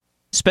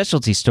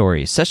Specialty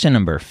Stories, session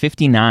number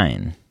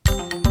 59.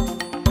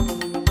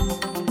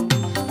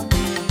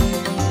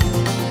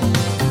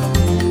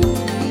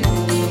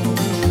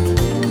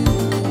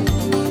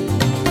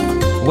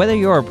 Whether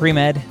you're a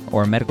pre-med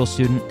or a medical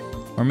student,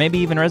 or maybe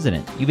even a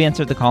resident, you've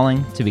answered the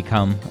calling to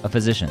become a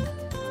physician.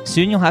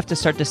 Soon you'll have to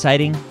start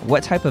deciding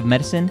what type of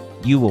medicine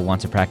you will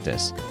want to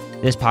practice.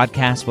 This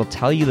podcast will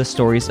tell you the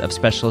stories of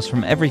specialists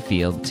from every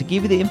field to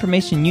give you the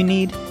information you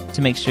need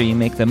to make sure you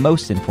make the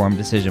most informed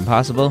decision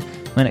possible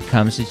when it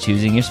comes to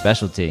choosing your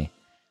specialty.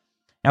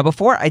 Now,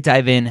 before I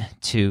dive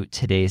into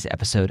today's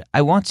episode,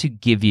 I want to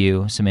give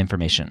you some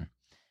information.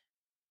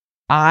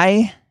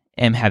 I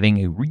am having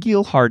a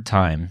real hard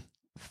time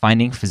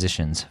finding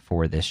physicians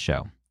for this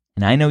show.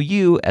 And I know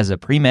you as a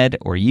pre-med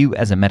or you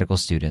as a medical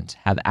student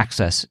have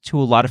access to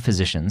a lot of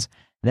physicians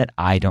that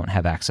I don't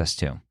have access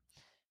to.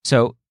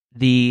 So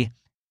the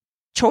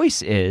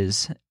choice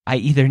is I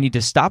either need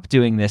to stop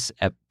doing this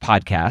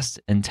podcast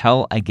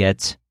until I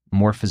get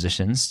more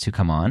physicians to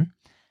come on,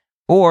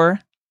 or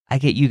I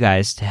get you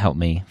guys to help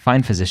me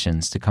find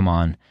physicians to come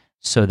on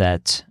so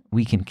that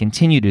we can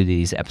continue to do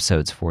these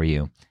episodes for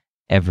you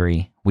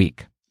every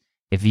week.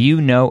 If you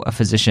know a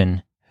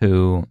physician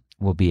who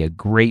will be a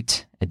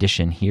great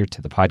addition here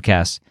to the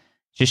podcast,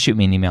 just shoot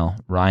me an email,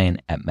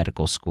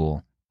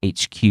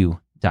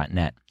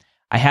 ryan@medicalschoolhq.net.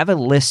 I have a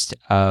list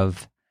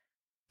of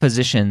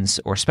physicians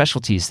or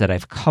specialties that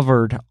I've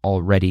covered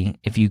already.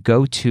 If you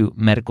go to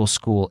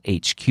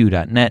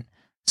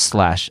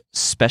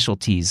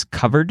medicalschoolhq.net/specialties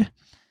covered,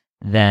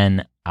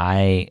 then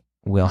I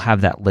will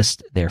have that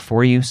list there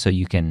for you so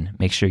you can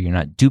make sure you're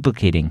not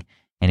duplicating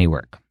any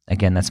work.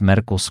 Again, that's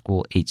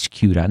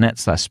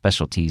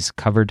medicalschoolhq.net/specialties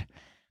covered.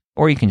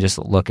 Or you can just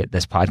look at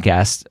this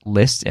podcast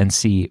list and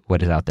see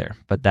what is out there.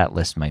 But that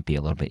list might be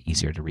a little bit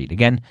easier to read.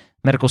 Again,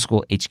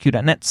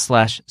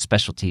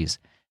 medicalschoolhq.net/specialties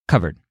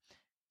covered.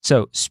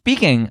 So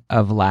speaking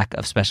of lack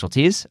of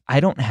specialties,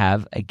 I don't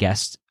have a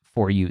guest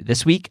for you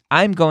this week.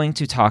 I'm going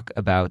to talk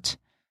about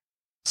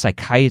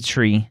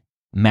psychiatry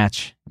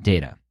match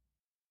data.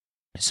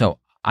 So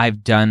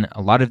I've done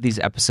a lot of these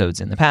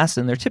episodes in the past,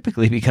 and they're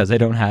typically because I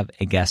don't have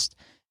a guest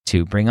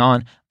to bring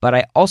on. But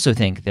I also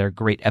think they're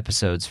great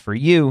episodes for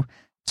you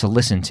to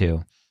listen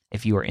to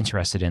if you are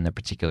interested in the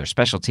particular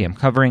specialty I'm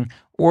covering,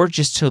 or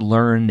just to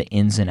learn the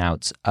ins and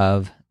outs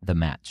of the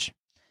match.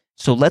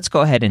 So let's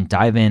go ahead and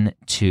dive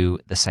into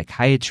the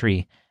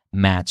psychiatry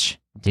match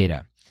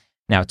data.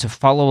 Now, to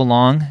follow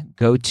along,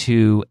 go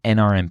to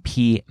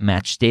NRMP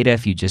match data.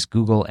 If you just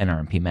Google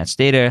NRMP match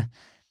data,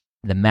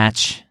 the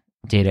match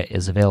data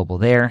is available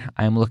there.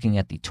 I'm looking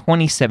at the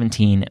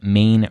 2017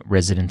 Maine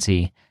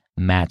residency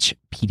match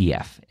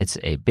PDF. It's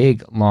a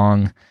big,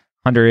 long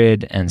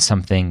 100 and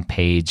something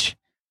page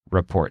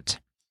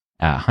report,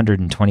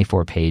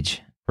 124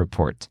 page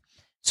report.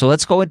 So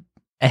let's go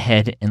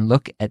ahead and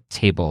look at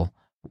table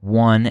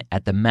 1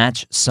 at the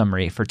match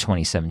summary for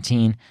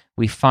 2017.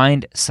 We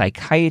find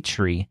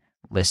psychiatry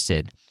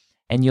listed,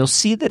 and you'll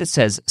see that it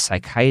says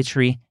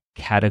psychiatry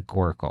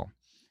categorical.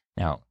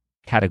 Now,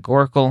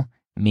 categorical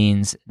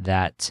means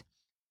that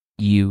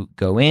you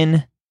go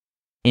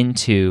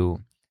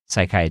into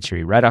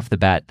psychiatry right off the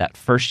bat. That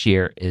first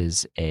year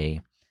is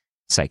a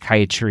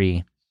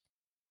psychiatry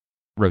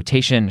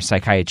rotation,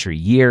 psychiatry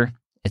year.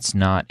 It's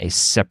not a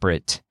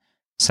separate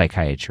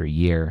psychiatry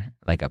year,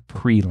 like a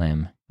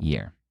prelim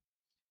year.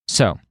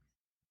 So,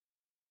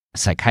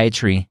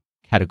 psychiatry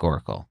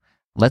categorical.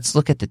 Let's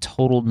look at the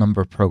total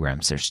number of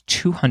programs. There's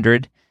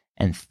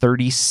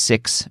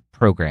 236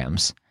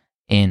 programs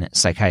in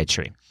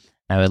psychiatry.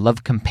 Now, I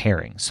love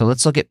comparing. So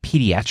let's look at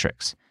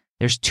pediatrics.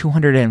 There's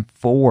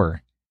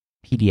 204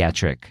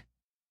 pediatric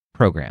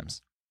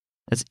programs.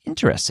 That's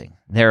interesting.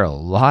 There are a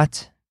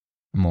lot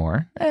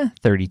more,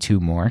 32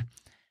 more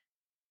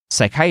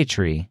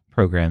psychiatry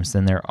programs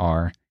than there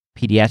are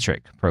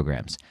pediatric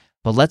programs.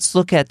 But let's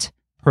look at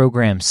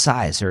program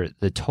size, or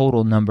the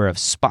total number of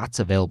spots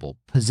available,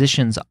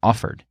 positions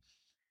offered.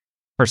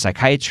 For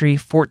psychiatry,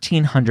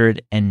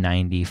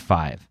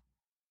 1,495.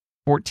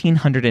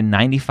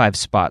 1,495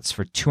 spots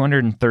for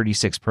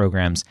 236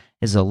 programs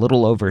is a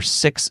little over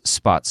 6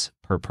 spots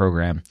per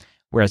program,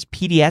 whereas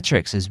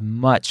pediatrics is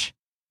much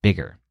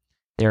bigger.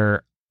 There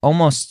are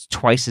almost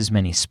twice as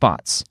many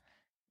spots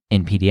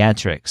in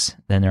pediatrics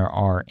than there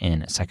are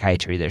in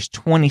psychiatry. There's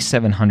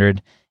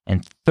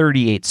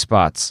 2,738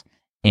 spots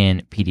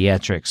in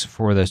pediatrics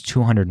for those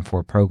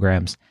 204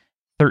 programs,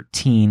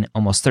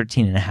 almost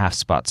 13 and a half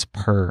spots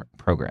per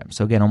program.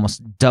 So again,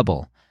 almost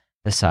double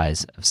the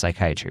size of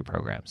psychiatry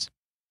programs.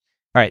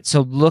 All right, so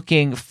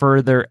looking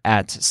further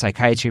at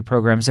psychiatry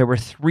programs, there were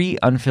 3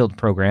 unfilled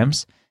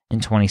programs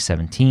in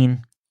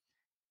 2017,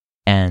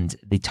 and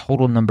the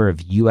total number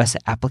of U.S.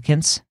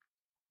 applicants,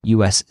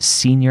 U.S.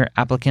 senior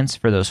applicants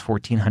for those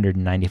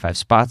 1,495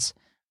 spots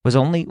was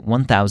only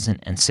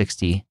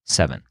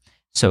 1,067.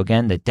 So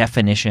again, the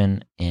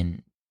definition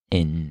in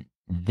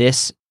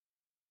this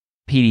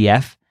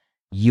PDF,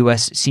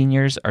 U.S.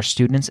 seniors are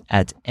students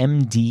at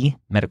MD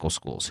medical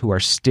schools who are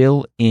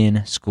still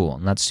in school,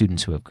 not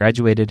students who have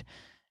graduated,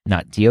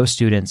 not DO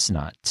students,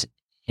 not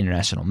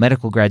international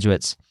medical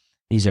graduates.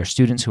 These are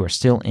students who are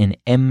still in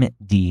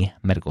MD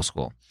medical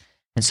school.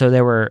 And so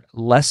there were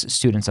less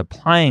students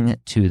applying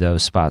to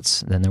those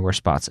spots than there were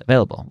spots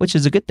available, which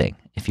is a good thing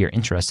if you're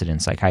interested in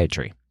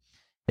psychiatry.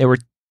 There were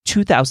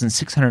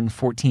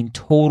 2,614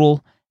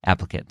 total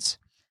applicants,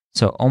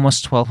 so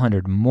almost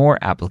 1,200 more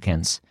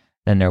applicants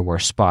than there were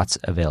spots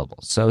available.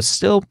 So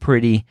still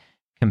pretty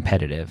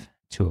competitive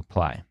to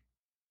apply.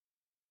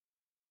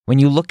 When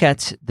you look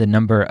at the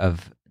number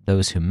of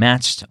those who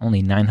matched,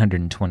 only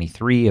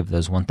 923 of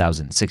those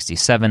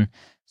 1,067,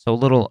 so a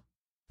little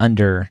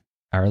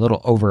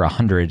over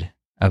 100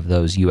 of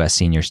those U.S.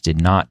 seniors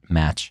did not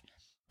match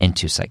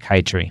into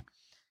psychiatry.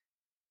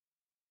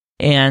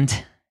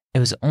 And it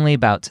was only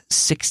about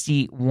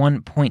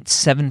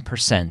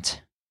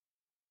 61.7%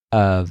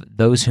 of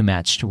those who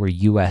matched were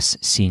U.S.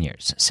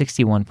 seniors,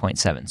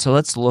 61.7. So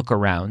let's look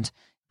around.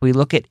 If we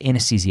look at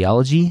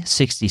anesthesiology,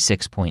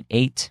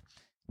 66.8,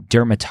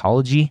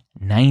 dermatology,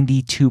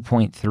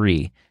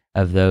 92.3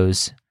 of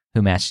those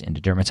who matched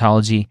into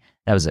dermatology.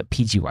 That was a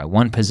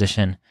PGY1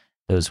 position.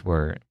 Those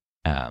were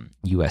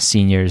U.S.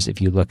 seniors.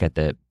 If you look at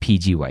the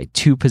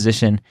PGY2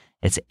 position,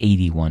 it's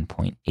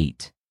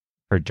 81.8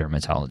 for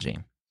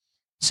dermatology.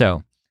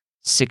 So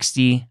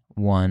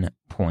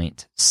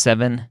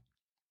 61.7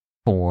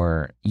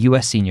 for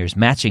U.S. seniors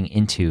matching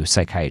into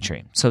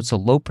psychiatry. So it's a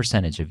low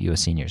percentage of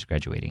U.S. seniors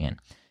graduating in.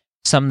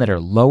 Some that are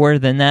lower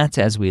than that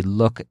as we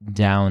look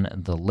down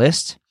the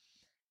list.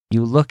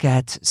 You look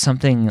at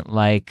something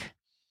like,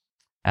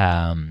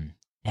 and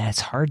it's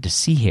hard to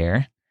see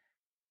here.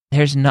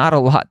 There's not a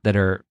lot that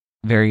are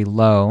very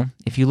low.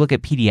 If you look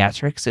at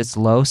pediatrics, it's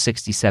low,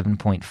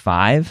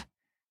 67.5,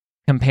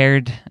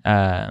 compared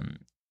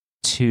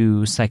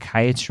to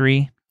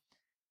psychiatry.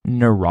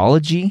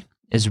 Neurology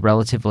is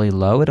relatively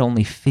low at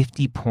only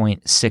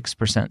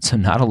 50.6%, so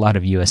not a lot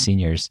of U.S.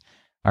 seniors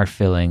are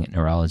filling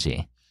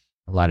neurology.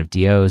 A lot of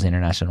DOs,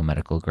 international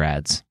medical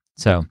grads.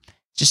 So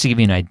just to give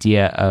you an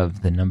idea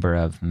of the number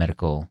of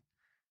medical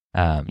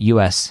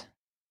U.S.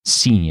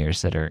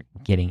 seniors that are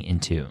getting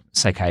into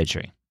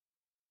psychiatry.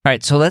 All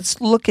right, so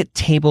let's look at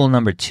table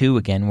number 2.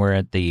 Again, we're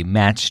at the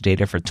match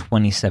data for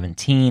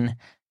 2017.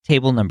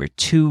 Table number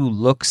 2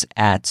 looks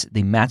at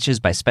the matches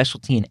by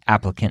specialty and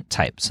applicant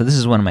type. So this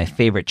is one of my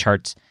favorite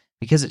charts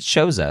because it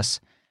shows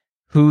us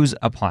who's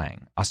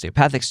applying.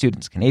 Osteopathic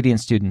students, Canadian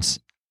students,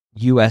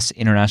 U.S.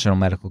 international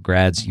medical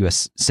grads,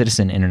 U.S.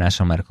 citizen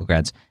international medical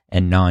grads,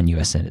 and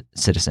non-U.S.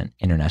 citizen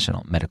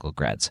international medical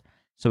grads.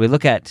 So we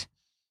look at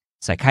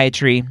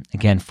psychiatry,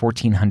 again,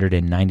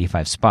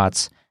 1,495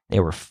 spots.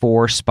 There were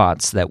 4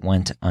 spots that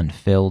went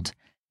unfilled.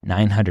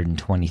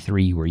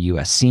 923 were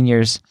U.S.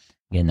 seniors.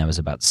 Again, that was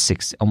about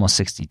almost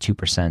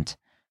 62%.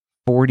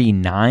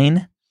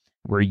 49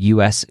 were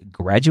U.S.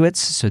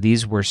 graduates. So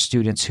these were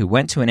students who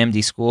went to an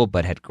MD school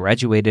but had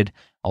graduated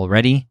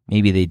already.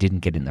 Maybe they didn't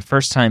get in the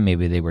first time.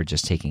 Maybe they were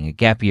just taking a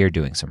gap year,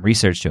 doing some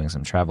research, doing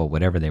some travel,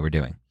 whatever they were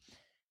doing.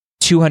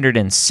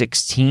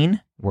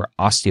 216 were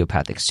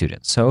osteopathic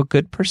students. So a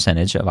good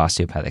percentage of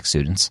osteopathic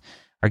students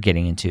are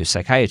getting into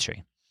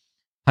psychiatry.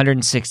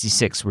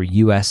 166 were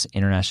U.S.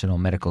 international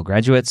medical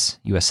graduates,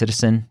 U.S.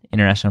 citizen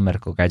international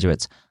medical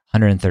graduates,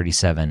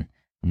 137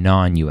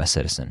 non-U.S.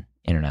 citizen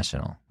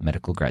international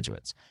medical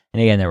graduates.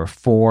 And again, there were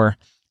 4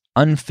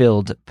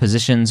 unfilled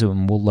positions,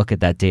 and we'll look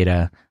at that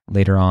data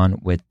later on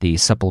with the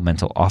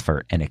supplemental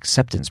offer and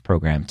acceptance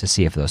program to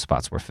see if those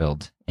spots were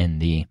filled in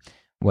the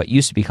what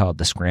used to be called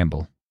the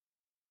scramble.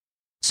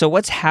 So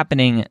what's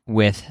happening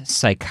with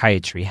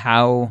psychiatry?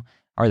 How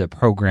are the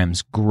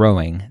programs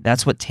growing?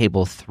 That's what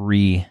Table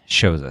 3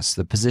 shows us.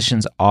 The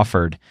positions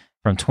offered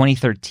from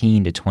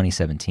 2013 to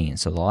 2017,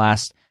 so the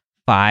last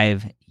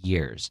 5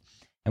 years.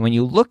 And when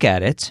you look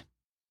at it,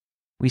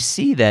 we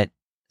see that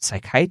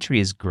psychiatry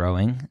is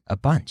growing a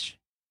bunch.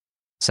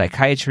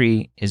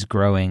 Psychiatry is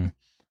growing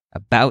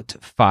about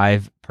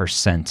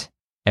 5%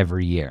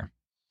 every year,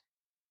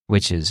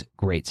 which is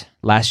great.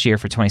 Last year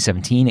for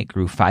 2017, it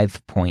grew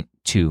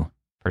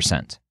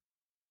 5.2%.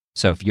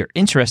 So if you're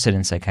interested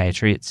in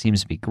psychiatry, it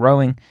seems to be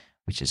growing,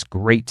 which is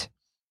great.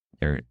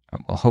 There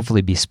will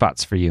hopefully be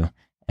spots for you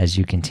as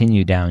you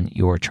continue down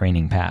your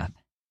training path.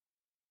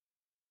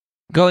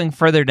 Going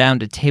further down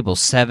to Table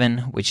 7,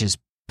 which is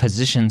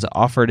positions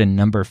offered and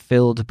number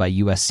filled by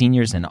U.S.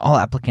 seniors and all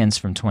applicants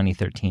from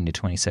 2013 to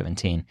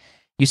 2017,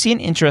 you see an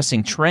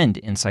interesting trend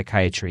in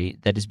psychiatry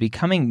that is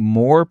becoming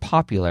more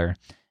popular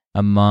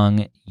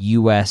among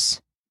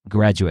U.S.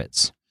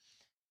 graduates.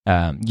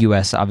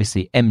 U.S.,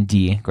 obviously,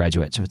 MD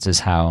graduates, which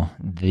is how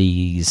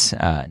these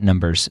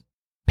numbers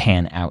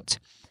pan out.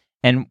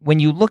 And when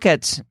you look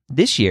at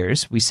this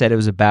year's, we said it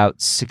was about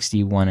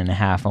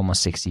 61.5%,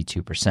 almost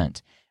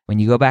 62%. When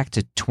you go back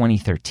to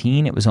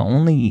 2013, it was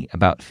only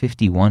about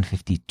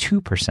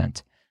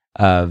 52%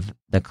 of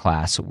the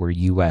class were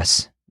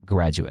U.S.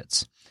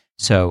 graduates.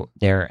 So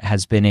there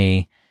has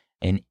been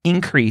an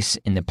increase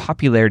in the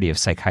popularity of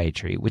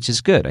psychiatry, which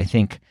is good. I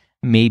think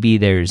maybe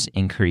there's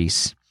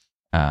increase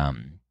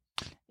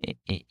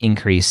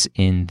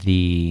in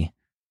the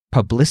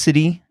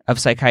publicity of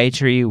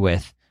psychiatry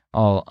with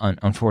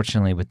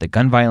Unfortunately, with the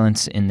gun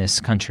violence in this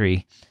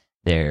country,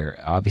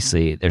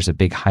 there's a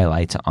big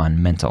highlight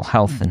on mental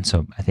health, and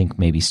so I think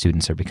maybe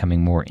students are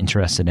becoming more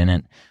interested in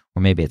it,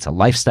 or maybe it's a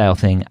lifestyle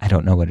thing. I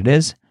don't know what it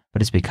is,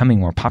 but it's becoming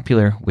more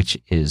popular, which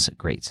is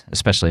great,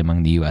 especially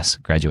among the U.S.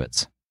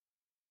 graduates.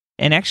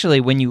 And actually,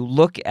 when you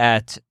look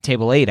at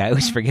Table 8, I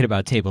always forget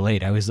about Table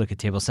 8. I always look at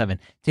Table 7.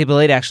 Table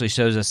 8 actually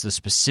shows us the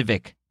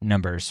specific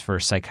numbers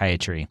for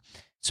psychiatry.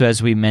 So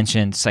as we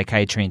mentioned,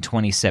 psychiatry in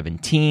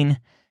 2017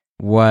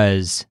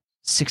 was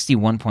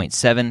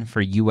 61.7 for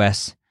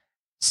U.S.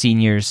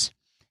 seniors.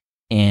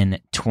 In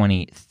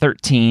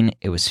 2013,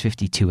 it was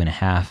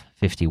 52.5,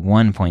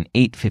 51.8,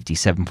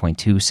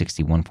 57.2,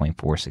 61.4,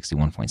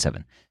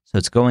 61.7. So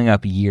it's going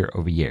up year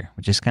over year,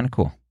 which is kind of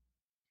cool.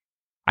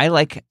 I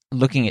like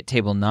looking at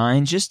Table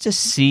 9 just to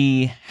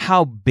see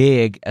how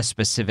big a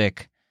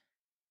specific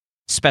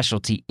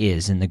specialty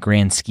is in the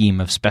grand scheme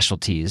of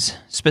specialties,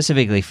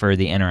 specifically for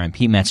the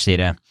NRMP match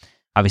data.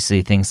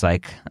 Obviously, things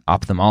like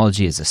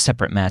ophthalmology is a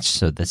separate match,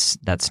 so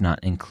that's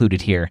not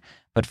included here.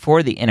 But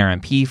for the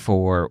NRMP,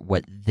 for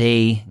what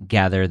they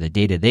gather, the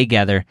data they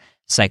gather,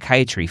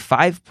 psychiatry,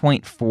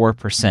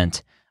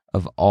 5.4%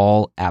 of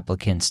all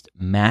applicants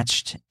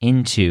matched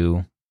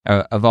into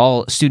of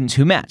all students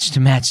who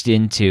matched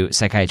into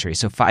psychiatry.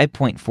 So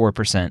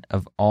 5.4%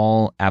 of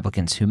all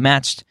applicants who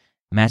matched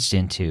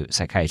into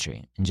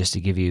psychiatry. And just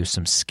to give you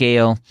some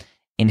scale,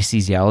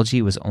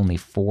 anesthesiology was only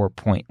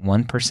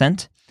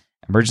 4.1%,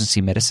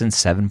 emergency medicine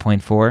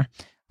 7.4%.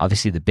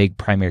 Obviously, the big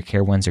primary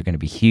care ones are going to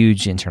be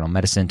huge. Internal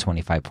medicine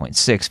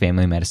 25.6%,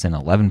 family medicine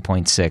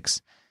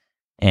 11.6%,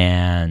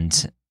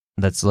 and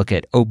let's look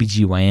at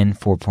OBGYN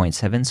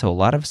 4.7%. So a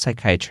lot of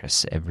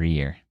psychiatrists every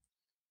year.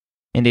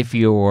 And if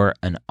you're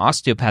an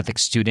osteopathic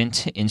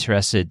student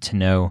interested to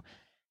know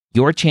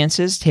your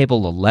chances,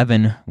 Table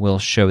 11 will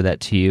show that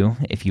to you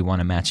if you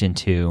want to match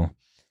into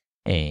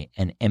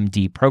an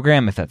MD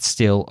program, if that's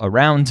still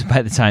around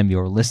by the time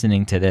you're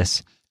listening to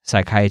this.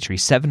 Psychiatry,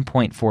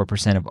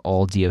 7.4% of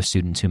all DO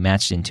students who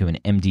matched into an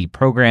MD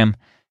program,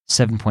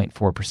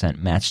 7.4%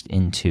 matched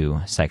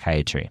into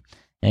psychiatry.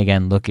 And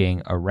again,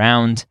 looking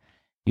around,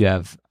 you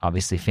have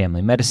obviously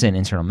family medicine,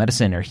 internal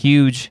medicine are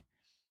huge.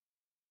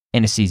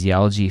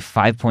 Anesthesiology,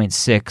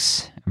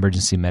 5.6,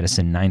 emergency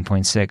medicine,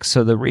 9.6.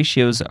 So the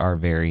ratios are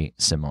very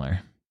similar.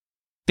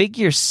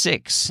 Figure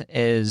 6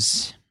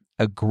 is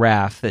a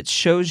graph that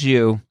shows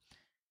you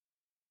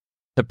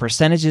the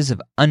percentages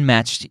of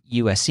unmatched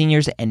U.S.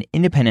 seniors and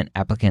independent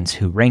applicants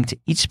who ranked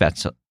each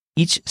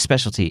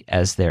specialty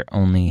as their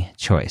only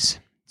choice.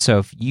 So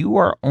if you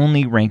are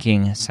only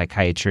ranking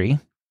psychiatry,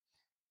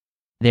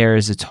 there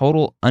is a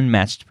total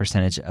unmatched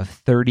percentage of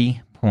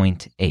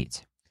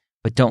 30.8.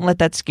 But don't let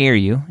that scare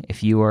you.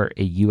 If you are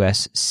a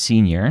U.S.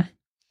 senior,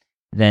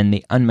 then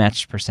the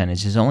unmatched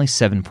percentage is only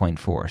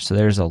 7.4. So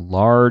there's a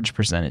large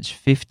percentage,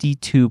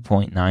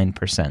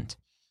 52.9%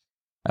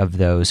 of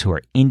those who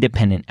are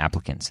independent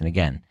applicants. And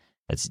again,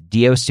 that's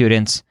DO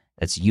students,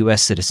 that's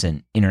U.S.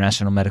 citizen,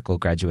 international medical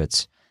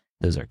graduates.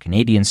 Those are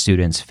Canadian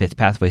students, fifth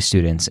pathway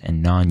students,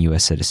 and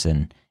non-U.S.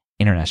 citizen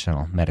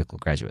international medical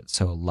graduates.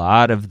 So a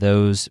lot of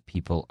those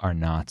people are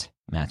not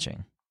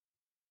matching.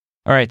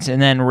 All right,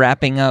 and then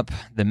wrapping up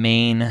the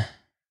main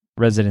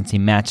residency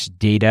match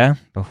data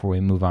before we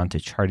move on to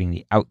charting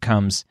the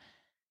outcomes.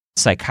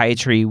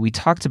 Psychiatry, we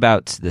talked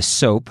about the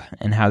SOAP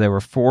and how there were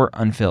 4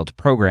 unfilled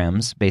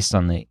programs based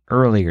on the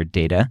earlier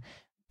data,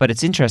 but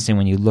it's interesting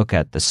when you look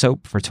at the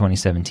SOAP for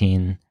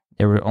 2017,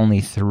 there were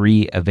only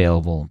 3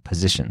 available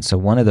positions. So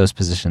one of those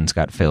positions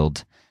got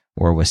filled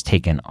or was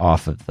taken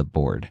off of the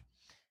board.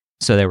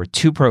 So there were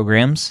 2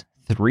 programs,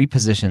 3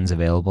 positions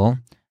available.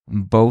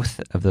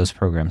 Both of those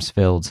programs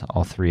filled.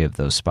 All 3 of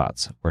those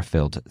spots were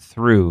filled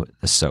through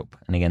the SOAP.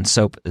 And again,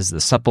 SOAP is the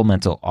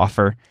Supplemental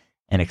Offer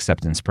and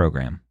Acceptance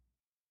Program.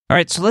 All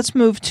right, so let's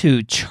move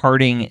to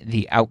charting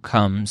the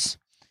outcomes.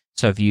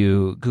 So if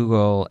you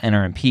Google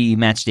NRMP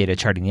match data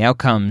charting the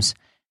outcomes,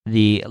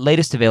 the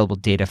latest available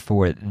data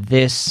for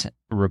this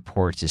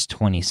report is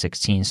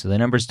 2016. So the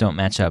numbers don't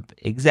match up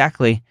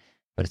exactly,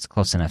 but it's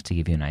close enough to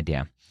give you an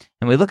idea.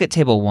 And we look at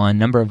Table 1,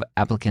 number of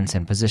applicants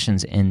and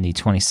positions in the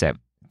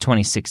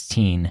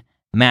 2016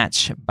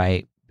 match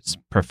by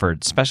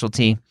preferred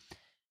specialty.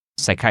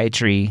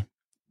 Psychiatry,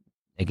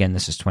 again,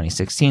 this is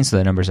 2016, so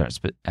the numbers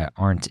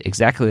aren't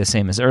exactly the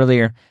same as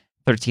earlier.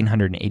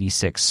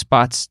 1,386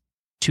 spots,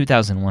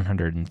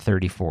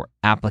 2,134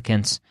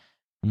 applicants.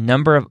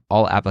 Number of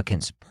all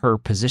applicants per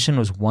position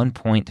was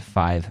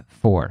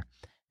 1.54.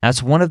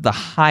 That's one of the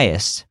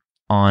highest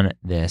on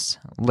this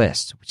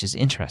list, which is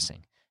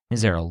interesting.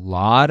 Is there a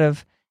lot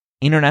of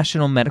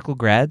international medical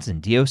grads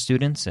and DO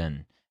students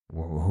and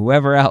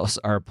whoever else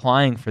are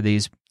applying for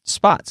these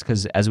spots?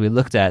 Because as we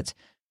looked at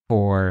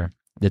for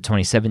the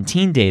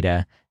 2017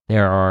 data,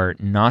 there are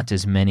not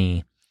as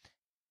many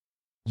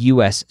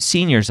U.S.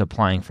 seniors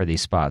applying for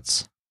these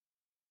spots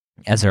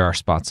as there are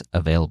spots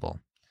available.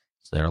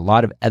 So there are a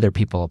lot of other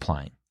people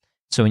applying.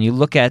 So when you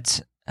look at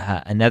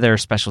another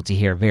specialty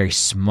here, very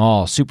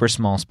small, super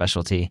small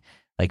specialty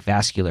like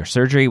vascular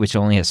surgery, which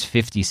only has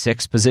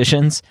 56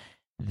 positions,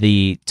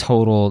 The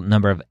total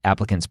number of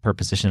applicants per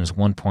position is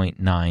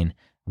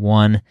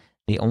 1.91.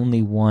 The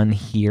only one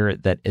here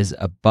that is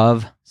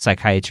above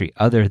psychiatry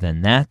other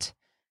than that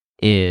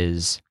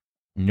is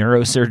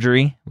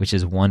neurosurgery, which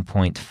is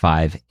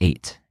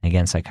 1.58.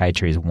 Again,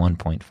 psychiatry is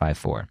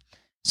 1.54.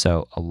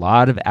 So a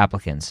lot of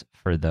applicants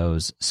for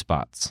those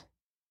spots.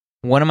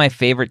 One of my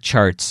favorite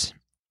charts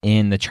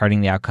in the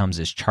Charting the Outcomes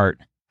is chart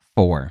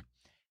 4.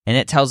 And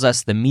it tells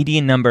us the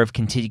median number of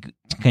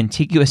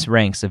contiguous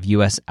ranks of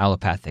U.S.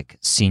 allopathic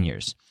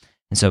seniors.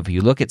 And so if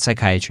you look at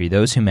psychiatry,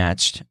 those who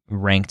matched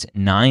ranked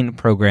 9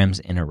 programs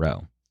in a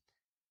row.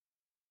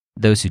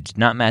 Those who did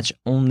not match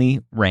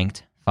only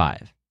ranked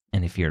 5.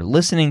 And if you're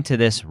listening to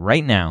this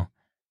right now,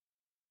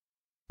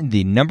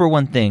 the number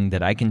one thing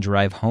that I can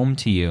drive home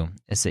to you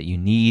is that you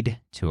need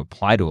to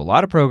apply to a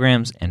lot of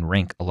programs and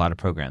rank a lot of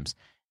programs.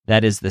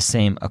 That is the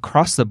same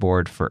across the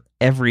board for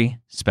every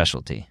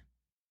specialty.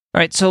 All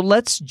right, so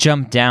let's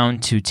jump down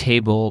to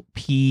table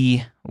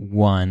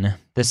P1.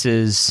 This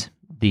is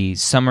the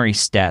summary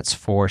stats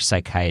for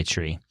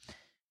psychiatry.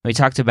 We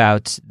talked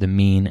about the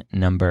mean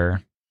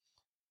number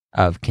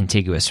of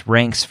contiguous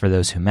ranks for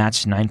those who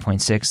matched,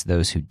 9.6,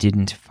 those who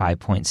didn't,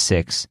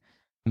 5.6.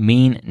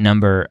 Mean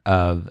number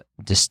of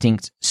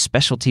distinct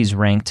specialties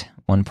ranked,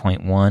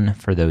 1.1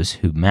 for those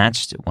who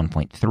matched,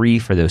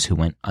 1.3 for those who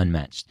went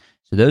unmatched.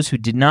 So those who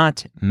did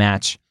not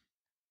match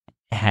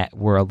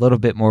were a little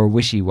bit more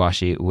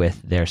wishy-washy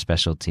with their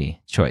specialty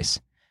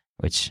choice,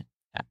 which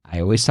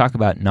I always talk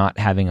about not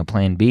having a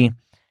plan B.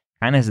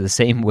 Kind of the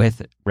same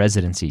with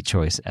residency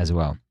choice as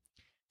well.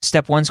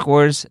 Step 1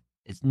 scores,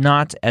 it's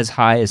not as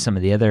high as some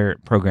of the other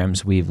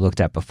programs we've looked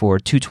at before.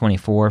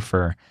 224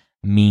 for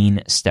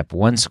mean Step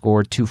 1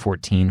 score,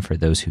 214 for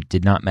those who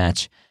did not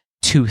match,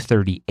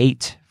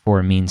 238 for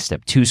a mean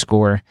Step 2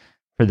 score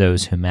for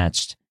those who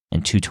matched,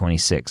 and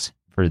 226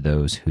 for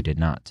those who did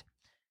not.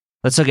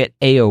 Let's look at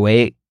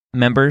AOA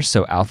members,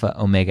 so Alpha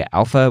Omega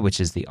Alpha,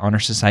 which is the Honor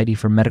Society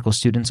for medical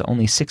students.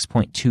 Only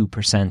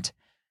 6.2%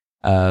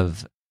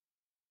 of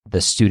the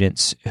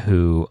students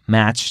who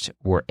matched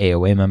were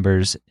AOA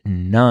members.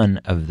 None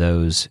of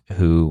those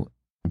who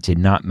did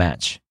not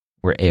match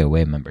were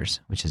AOA members,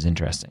 which is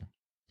interesting.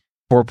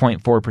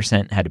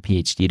 4.4% had a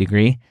PhD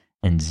degree,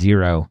 and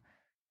 0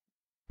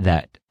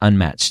 that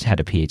unmatched had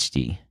a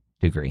PhD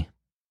degree.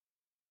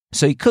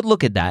 So you could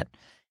look at that,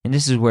 and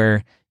this is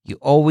where you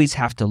always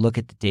have to look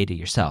at the data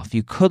yourself.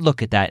 You could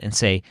look at that and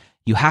say,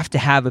 you have to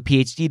have a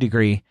PhD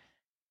degree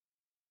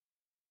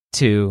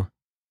to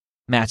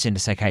match into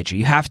psychiatry.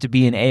 You have to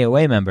be an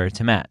AOA member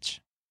to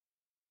match,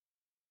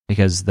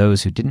 because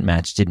those who didn't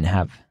match didn't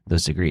have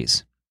those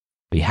degrees.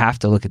 But you have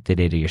to look at the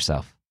data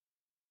yourself.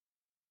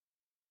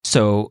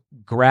 So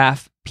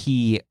graph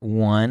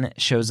P1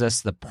 shows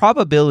us the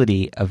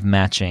probability of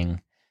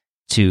matching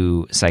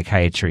to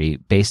psychiatry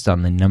based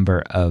on the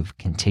number of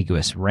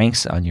contiguous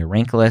ranks on your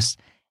rank list.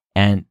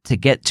 And to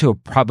get to a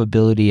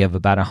probability of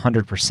about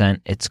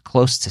 100%, it's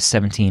close to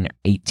 17 or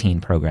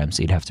 18 programs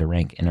that you'd have to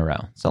rank in a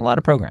row. It's a lot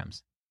of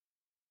programs.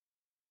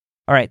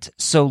 All right,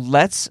 so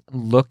let's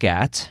look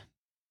at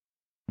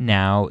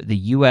now the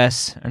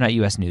not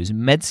US News,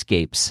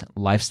 Medscape's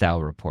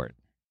lifestyle report.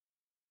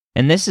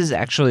 And this is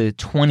actually the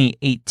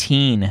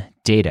 2018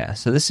 data.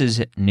 So this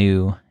is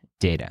new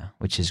data,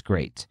 which is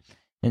great.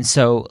 And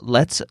so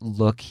let's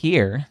look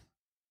here.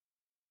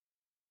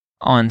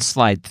 On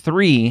slide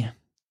 3,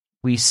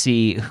 we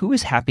see who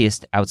is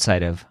happiest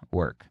outside of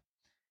work.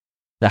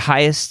 The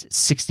highest,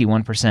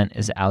 61%,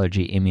 is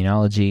allergy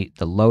immunology.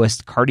 The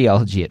lowest,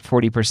 cardiology at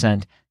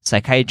 40%.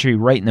 Psychiatry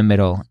right in the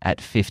middle at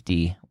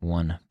 51%.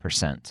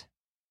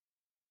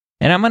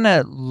 And I'm going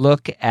to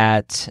look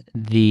at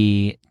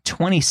the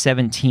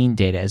 2017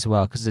 data as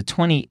well, because the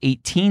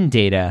 2018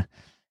 data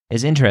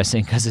is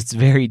interesting because it's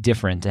very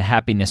different. A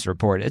happiness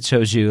report, it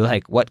shows you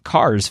like what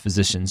cars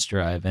physicians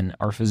drive and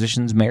are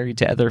physicians married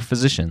to other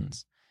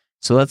physicians.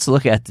 So let's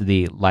look at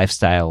the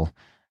lifestyle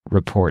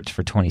report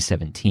for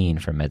 2017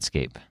 from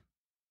Medscape.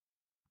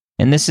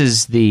 And this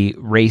is the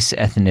race,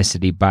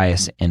 ethnicity,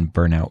 bias, and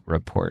burnout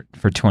report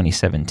for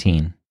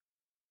 2017.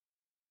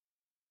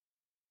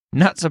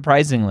 Not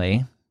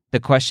surprisingly, the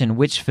question,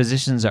 which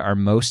physicians are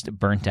most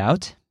burnt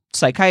out?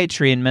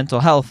 Psychiatry and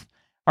mental health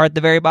are at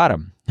the very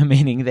bottom,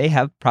 meaning they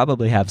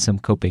probably have some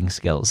coping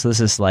skills. So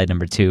this is slide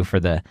number 2 for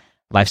the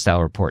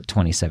lifestyle report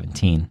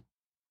 2017.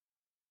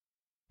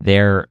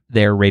 Their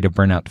rate of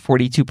burnout,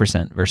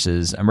 42%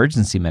 versus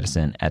emergency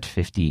medicine at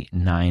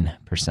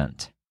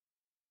 59%.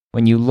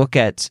 When you look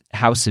at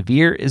how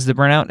severe is the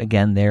burnout,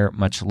 again, they're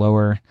much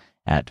lower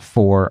at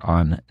 4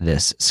 on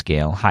this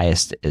scale.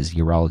 Highest is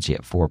urology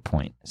at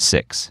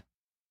 4.6.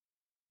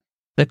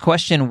 The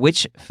question,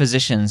 which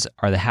physicians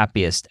are the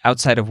happiest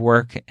outside of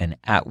work and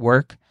at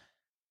work?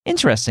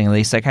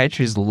 Interestingly,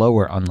 psychiatry is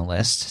lower on the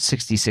list.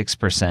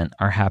 66%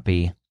 are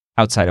happy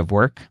outside of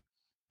work,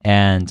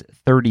 and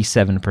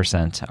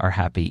 37% are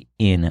happy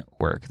in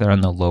work. They're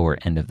on the lower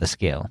end of the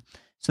scale.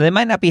 So they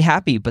might not be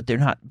happy, but they're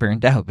not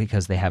burned out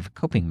because they have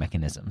coping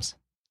mechanisms.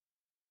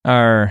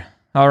 All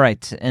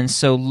right. And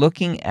so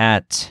looking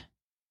at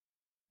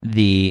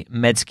the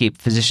Medscape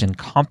Physician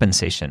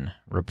Compensation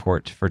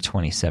Report for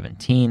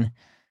 2017,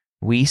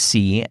 we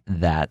see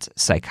that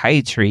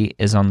psychiatry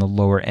is on the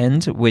lower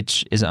end,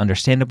 which is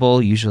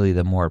understandable. Usually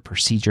the more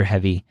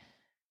procedure-heavy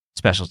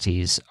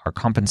specialties are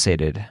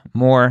compensated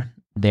more.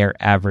 Their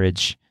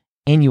average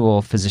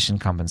annual physician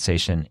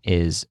compensation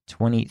is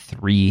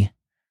 $235,000.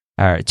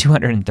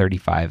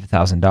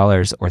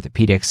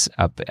 Orthopedics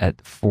up at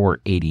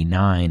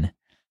 $489,000.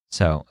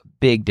 So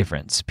big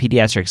difference.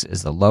 Pediatrics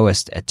is the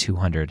lowest at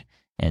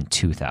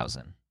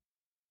 $202,000.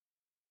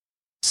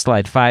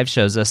 Slide 5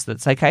 shows us that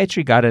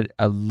psychiatry got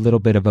a little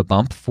bit of a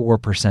bump,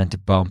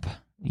 4% bump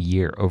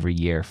year over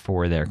year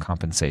for their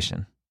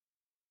compensation.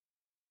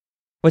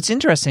 What's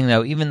interesting,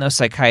 though, even though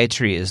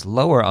psychiatry is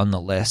lower on the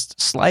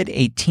list, slide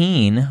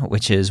 18,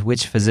 which is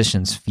which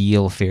physicians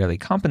feel fairly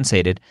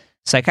compensated,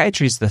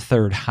 psychiatry is the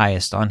third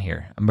highest on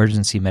here.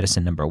 Emergency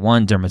medicine number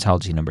 1,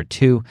 dermatology number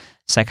 2,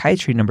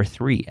 psychiatry number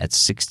 3 at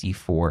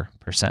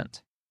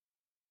 64%.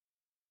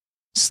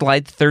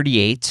 Slide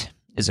 38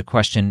 is a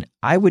question.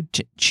 I would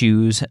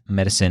choose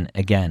medicine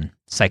again.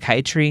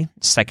 Psychiatry,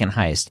 second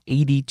highest.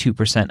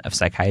 82% of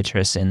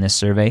psychiatrists in this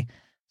survey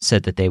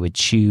said that they would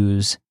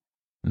choose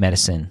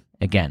medicine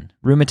again.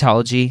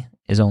 Rheumatology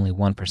is only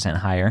 1%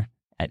 higher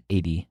at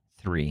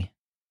 83%.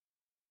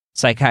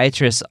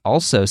 Psychiatrists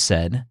also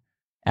said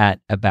at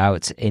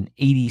about an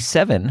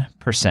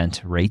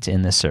 87% rate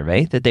in this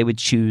survey that they would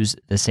choose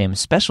the same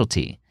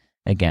specialty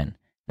again.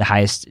 The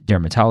highest,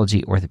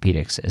 dermatology,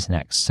 orthopedics is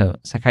next. So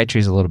psychiatry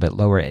is a little bit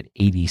lower at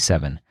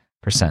 87%.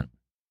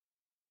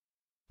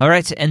 All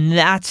right, and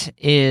that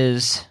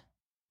is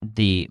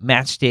the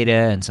match data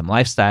and some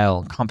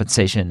lifestyle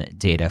compensation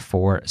data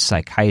for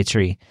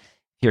psychiatry.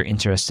 If you're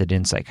interested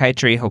in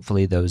psychiatry,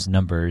 hopefully those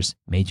numbers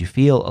made you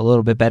feel a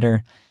little bit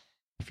better.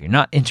 If you're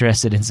not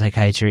interested in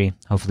psychiatry,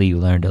 hopefully you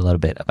learned a little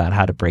bit about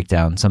how to break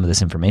down some of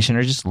this information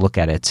or just look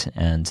at it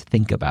and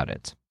think about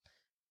it.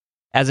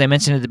 As I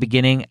mentioned at the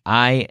beginning,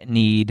 I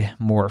need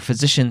more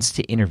physicians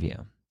to interview.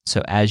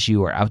 So as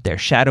you are out there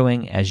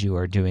shadowing, as you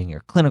are doing your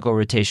clinical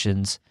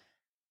rotations,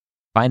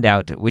 find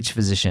out which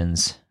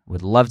physicians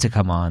would love to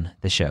come on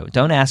the show.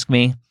 Don't ask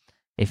me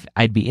if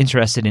I'd be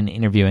interested in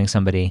interviewing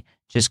somebody.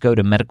 Just go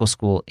to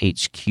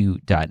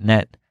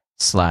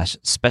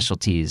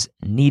medicalschoolhq.net/specialties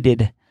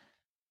needed,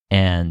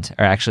 or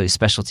actually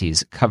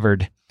specialties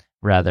covered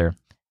rather,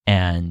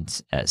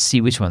 and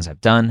see which ones I've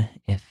done.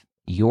 If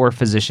your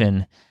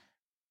physician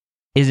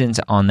isn't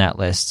on that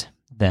list,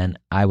 then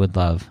I would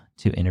love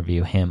to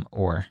interview him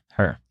or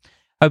her.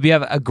 Hope you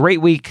have a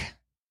great week.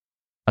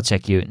 I'll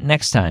check you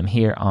next time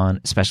here on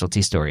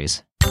Specialty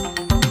Stories.